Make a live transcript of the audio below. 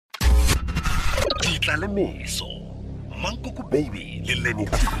tla le meso Mankoko baby le Lenny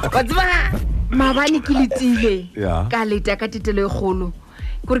wa tseba mabane ke letile Yeah. ka leta ka titelo e kgolo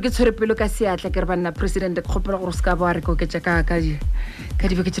gore ke tshwere pelo ka seatla ke re banna president ke kgopela gore se ka ba re go ke tšaka ka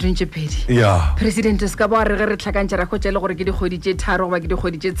dibeke tse dintse pedi Yeah. president se ka ba re ge re tlhakantša ra kgotšele gore ke dikgwedi tše tharo goba ke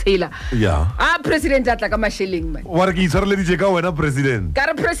dikgwedi tše tshela Yeah. president a tla ka mašheleng man Wa re ke itshwareleditše ka wena president. ka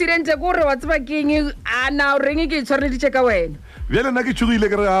re president ke gore wa tseba ke eng na o reng ke itshwareleditše ka wena Bjale nna ke tšhogile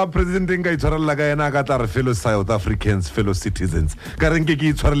ke re president nka itshwarelela ka yena ka tla re fellow South Africans, fellow citizens. Ka reng ke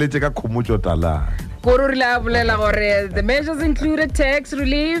itshwareletše ka Khomotso Talane. kore o rile a bolela gore the measures included tax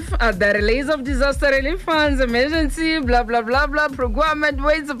relief, the release of disaster relief funds, emergency, blah, blah, blah, blah, procurement,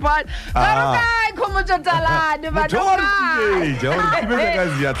 ways apart. Khomotso Talane, Motho wa re timetša, wa re timetša ka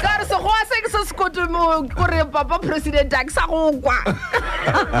seatla. ka re sekgowa se ke se sekoto mo kore papa president a ke sa go kwa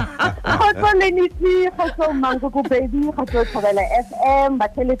Khotso Lenny, khotso Mankoko baby, khotso Thobela FM,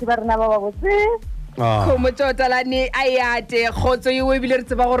 batheletsi ba rena ba ba botse. Khomotso Talane a yate kgotso eo ebile re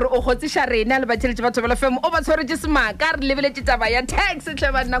tseba gore o kgotseša rena le batheletši ba Thobela FM o ba tshwaretse semaka re lebeletse taba ya tax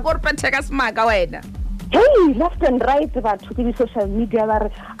tle banna ko re patheka semaka wena Hey, left and right batho ke di-social media ba re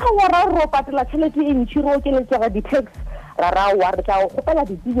a ra ro patela tšhelete e ntšhi ro okeletsega di-tax ra wa re tla go gopela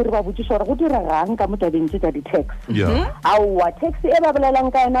ditsebi re ba botsiša gore go diregang ka mo tabeng tse tsa di-tax Yeah. aowa tax e ba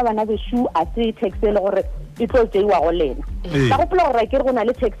bolelang ka yona bana beshu a se tax e le gore e tlo tseiwa go lena ka gopola gore ke re go na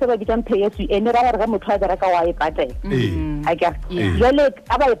le tax e ba bitsang pay as you earn ra gore ga motho a bereka wa e patela a kere jale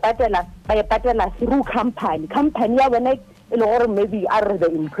a ba e patela through company ya bona e le gore maybe a re the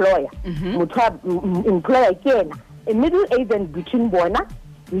employer motho employer ke ena a middle agent between bona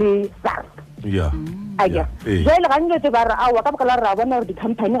le SARS Yeah. a kere jale ga nnete ba re aowa ka bokala ra bona gore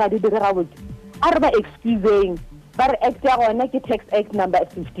di-company ga di dire gabotse a re ba excuseng ba re act ya gona ke tax act number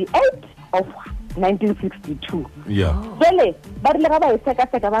 58 of 1962 Yeah. jale ba rile ga ba e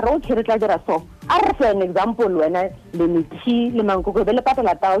sekaseka ba re okay re tla dira so a re for an example wena le methi le Mankoko be le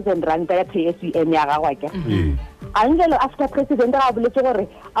patela 1,000 rand ya pay as you earn ya gagwa ke angelo after president ga boletse gore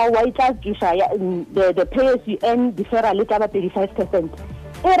a wa itla tšisha the pay as you earn deferral e tla ba 35%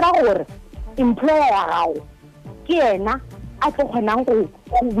 e ra gore employer ya gago ke yena a tlo kgonang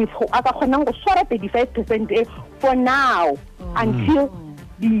go swara 35% e for now until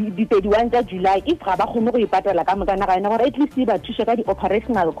the 31 tsa July if ga ba kgone go ipatela ka mokana ga ena gore at least ba thushe ka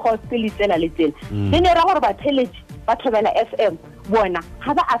di-operational cost le tsela then e ra gore batheletši ba Thobela FM bona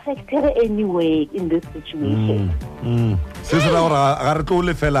ga ba affectere anyway in this situation Se se ra gore ga re tlo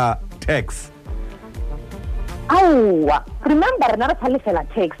lefela tax. aowa remember rena re sa lefela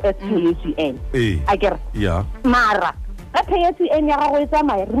tax as pay as you earn a kere Yeah. mara ka pay as you earn ya gago e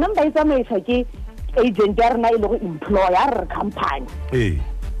tsamaye remember e tsamaiswa ke agent ya rena e le go employer a re company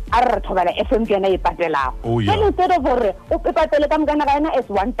a re Thobela FM ke yena e patelago Oh, yeah. then instead of gore o patele ka mokana ga yena as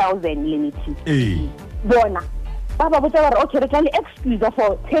 1,000 limit bona ba ba botsa gore okay re tla le excuse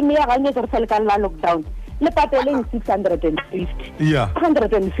for 10 ya ga nyetse re sa le ka la lockdown le pateleng 650 Yeah.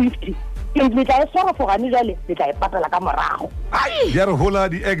 150 le tla e swara for gane jale le tla e patela ka morago Ya re hola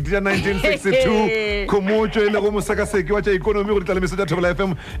di act ya 1962 Khomotso e le go mosekaseki wa tša ikonomi go ditla le meso tša Thobela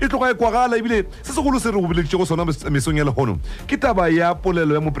FM e tloga e kwagala ebile se segolo se re go boleditše go sona mesong ya lehono ke taba ya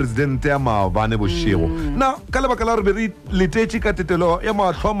polelo ya mopresidente ya maabane bošego na ka lebaka la gore be re letetše ka tetelo ya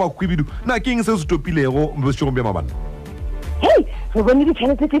matlho a makhwibidu na ke eng se se topilego bošegong bja maabane hey re bone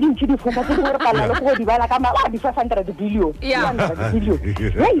ditšhelete tse dintšhi di foma tse gore pala le go di bala ka ma di 500 billion Yeah. 200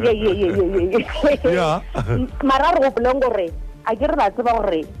 billion Yeah. mara re go boleng gore a ke re ba tseba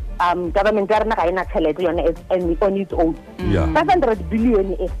gore government ya rena ga ena tšhelete yone on its own Yeah. 500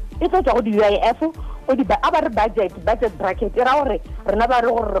 billion e tlo tswa go di-UIF a ba re budget bracket e ra gore rena ba re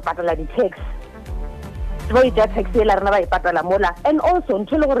gore re patela di-tax ba ita tax e la rena ba e patela mola and also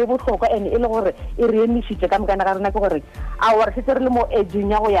ntho le gore e botlhokwa and e le gore e re emišitše ka mokana ga rena ke gore our setse re le mo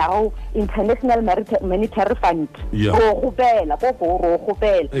edging ya go ya go international monetary fund Yeah. ro gopela ro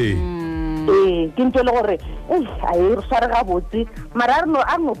gopela ke ntho le gore a e re sware gabotse mara a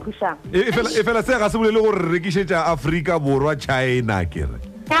re no pushang e fela se ga se bolele gore re rekišetša Afrika Borwa China kere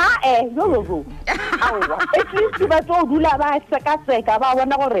yo aowa at least ba tlo dula ba sekaseka ba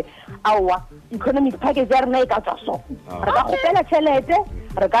bona gore aowa economic package ya rena e ka tswa so re ka gopela tšhelete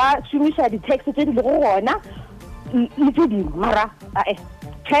re ka šomiša di-tax tse di le go gona le tse dingwe mara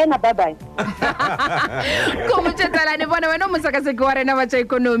China, bye-bye. Khomotso Talane bona wena mo sekaseke wa rena ba tsa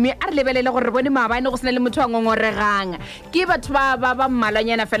ikonomi a re lebelele gore re bone maabane go sena le motho a ngongoregang ke batho ba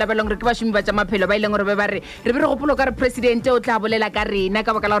mmalanyana fela ba leng gore ke ba shumi ba tsa maphelo ba ileng gore ba re be re gopolo ka re presidente o tla bolela ka rena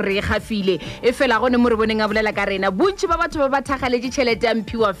ka baka la gore re gafile e fela gone mo re boneng a bolela ka rena bontsi ba batho ba thagale tšhelete ya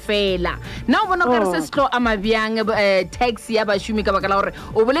mphiwa fela na o bona ka re se setlo a mabiang tax ya ba shumi ka baka la gore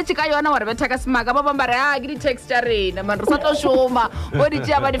o boletse ka yona gore ba thaka semaka ba bamba re ke di tax tsa rena man re sa tlo shoma o di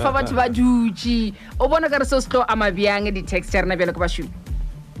tša ba di fa batho ba dutši o bona ka re se setlo a mabiang di tax tsa rena bjalo ke ba shumi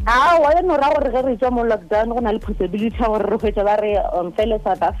wa no ra gore ge re tswa mo lockdown go na le possibility gore re hwetša ba re fele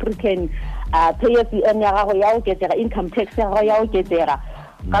South African PSM ya gago ya oketsega income tax ya gago ya oketsega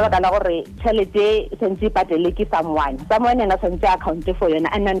ka baka la gore tšhelete sentse patele ke someone ena sentse account for yona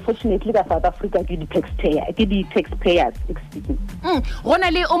and unfortunately ka South Africa ke di taxpayers excuse me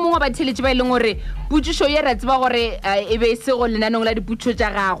gona le o mongwe ba theletše ba ileng gore putšišo ye re tseba gore e be se go lenanong la diputšo tša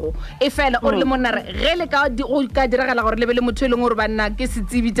gago e fela o re le monna re ge le ka diragala gore le be le motho e leng gore banna ke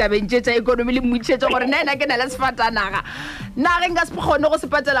setsibi tabeng tše tša ikonomi le mmotšhetše gore nna ena ke na le sefatanaga nna ge nka se kgone go se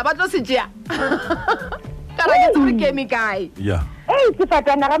patela ba tlo se tšea ka ra ke tsore kemi kae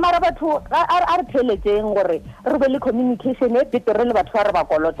sefatanaga mara batho a re pheletseng gore re be le communication e betere le batho ba re ba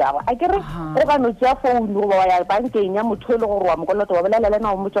kolotago a ke re go ka no tšea phone goba wa ya bankeng ya motho e le gore wa mokolota wa bolela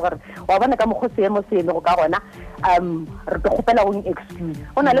lena o mmotse gore wa bona ka mokgo seemo se eme go ka gona re ke kgopela go excuse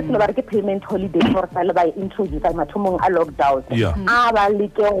go na le selo ba re ke payment holiday gore sa le ba introduce mathomong a lockdown a ba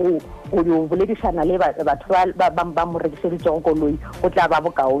leke go yo boledišana le batho ba mo rekiseditšego koloi go tla ba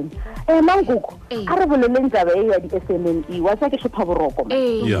bokaone mankoko a re boleleng taba e ya di-SMME wa tsa ke šhopha boroko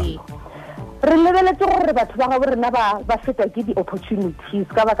re lebeletse gore batho ba gabo rena ba feta ke di-opportunities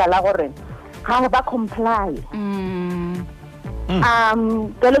ka baka la gore ga ba comply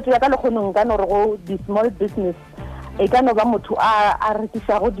keletso ya ka lekgonong ka nore go di-small business e ka no ba motho a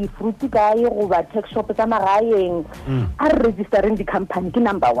rekišago di-fruit kae goba tax shop tsa magaeng a re registereng di-company ke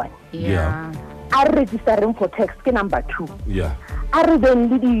number 1 a re registereng for tax ke number 2 a re beng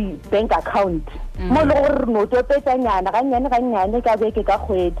le di-bank account mo le gore re no topetsanyana gannyane ka beke ka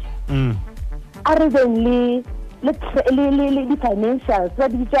kgwedi a re beng le di-financials ba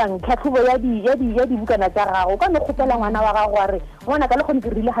di bitswang tlhatlhobo ya dibukana tsa gago ka no kgopela ngwana wa gago a re ngwana ka le kgone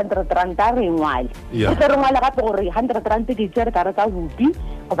ke rile 100 rand a re ngwale o tle re ngwale gape gore 100 rand ke tsere ka reka bupi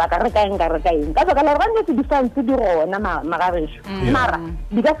goba ka reka eng ka baka la re gannetse di-fans di gona magabešo mara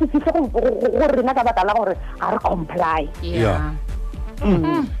di ka se fitlhe go rena ka baka la gore ga re comply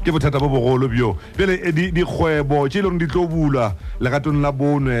ke bothata bo bogolo bjo pele dikgwebo tše e le gore di tlo bula legatong la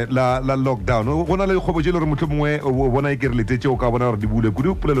bonwe la lockdown go na le dikgwebo tše e le gore motlho mongwe o bona e kereletse tšeo ka bona gore di bule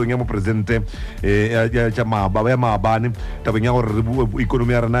kudu polelong ya mopresidente ya maabane tabeng ya gore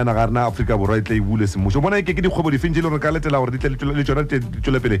ikonomi ya rena naga rena Afrika Borwa e tla e bule semmušo o bona ke dikgwebo difeng tše e le gore ka letela gore di tla le tšona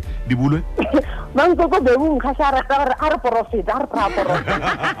tšwele pele di bulwe mankoko bebong kga sa rata gore a re profita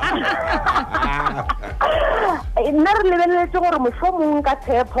nna re lebeletse gore mohlomong ka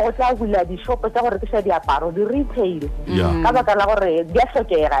tshepo go tla bula di-shopo tsa gore ke sa diaparo di-retail ka baka la gore di a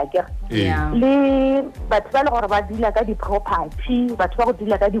hlokega ke le batho ba le gore ba dila ka di-property batho ba go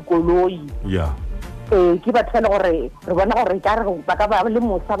dila ka dikoloi ke batho ba le gore re bona gore ka re ba ka ba le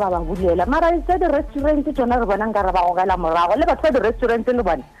mosa ba ba bulela mara tsa di-restaurant tsona re bona nka re ba gogela morago le batho ba di-restaurant le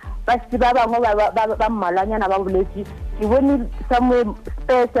bona ba se ba bangwe ba mmalanyana ba boletse ke bone somewhere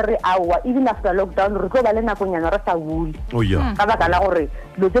space re awa even after lockdown re tlo ba le nakonyana re sa bule ka baka la gore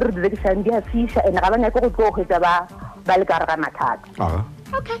dilo tse re di rekisang di a fiša and ga ba nyake go tlo go hwetša ba le ka re ga mathata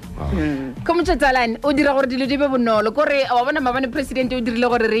Khomotso Talane o dira gore dilo di be bonolo kore wa bona maabane presidente o dirile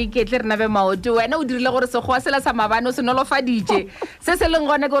gore re iketle rena be maoto wena o dirile gore sekgowa sela sa maabane o se nolofaditše se se leng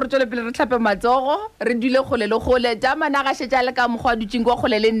gone gore tswele pele re tlhape matsogo re dule kgole le kgole tamana ga šetša le ka mokgwa dutšeng kwa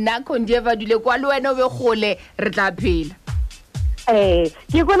kgole le nna Kondieva dule kwa le wena o be kgole re tla phela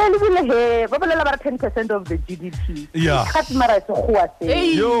ke kona le bile he ba bolela ba 10% of the GDP gape mara sekgowa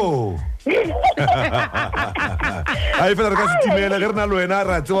se yo ai fela re ka se timela ge re na le wena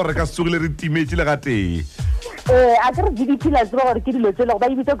ra tse gore re ka se tsogile re timetše le gatee a ke re GDP la tseba gore ke dilo tse le go ba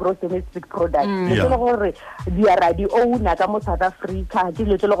ebitse gross domestic product le tse le gore di a ra di ouna ka mo South Africa ke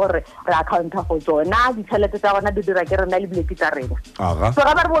dilo tse le gore re accounta go tsona ditšhelete tsa gona di dira ke rena le bileki tsa rena so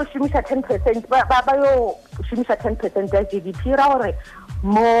ga ba re bo šomiša 10% ba yo šomiša 10% ya GDP ra gore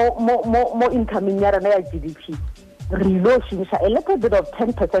mo incoming ya rena ya GDP re lo šomiša a little bit of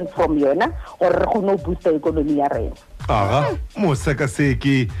 10% from yona gore re kgone go boosta ikonomi ya rena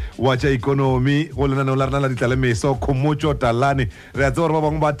mosekaseki wa tša ikonomi go lenaneo la rena la ditlalemeso Khomotso Talane re a tse gore ba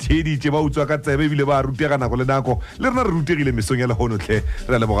bangwe ba theditše ba utswa ka tsebe ebile ba rutega nako le nako le rena re rutegile mesong ya legonotlhe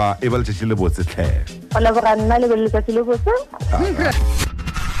re a leboga e ba letšatši le botse tlhe go leboga nna le be le letsatsi le botse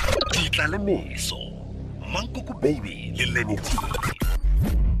tla le meso mankoko baby le Lenny T.